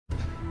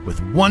With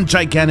one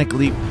gigantic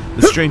leap,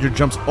 the stranger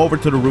jumps over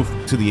to the roof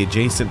to the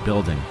adjacent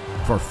building.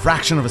 For a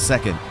fraction of a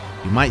second,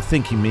 you might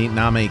think he may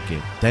not make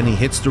it. Then he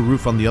hits the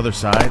roof on the other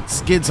side,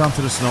 skids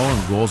onto the snow,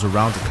 and rolls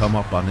around to come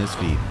up on his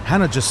feet.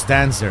 Hannah just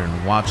stands there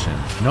and watches him,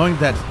 knowing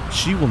that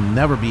she will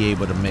never be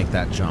able to make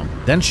that jump.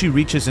 Then she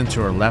reaches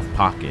into her left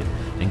pocket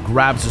and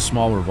grabs a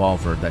small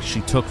revolver that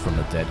she took from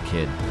the dead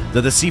kid.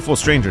 The deceitful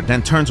stranger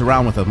then turns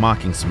around with a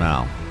mocking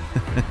smile.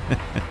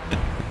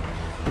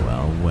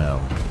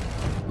 Well,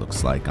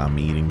 looks like I'm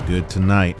eating good tonight.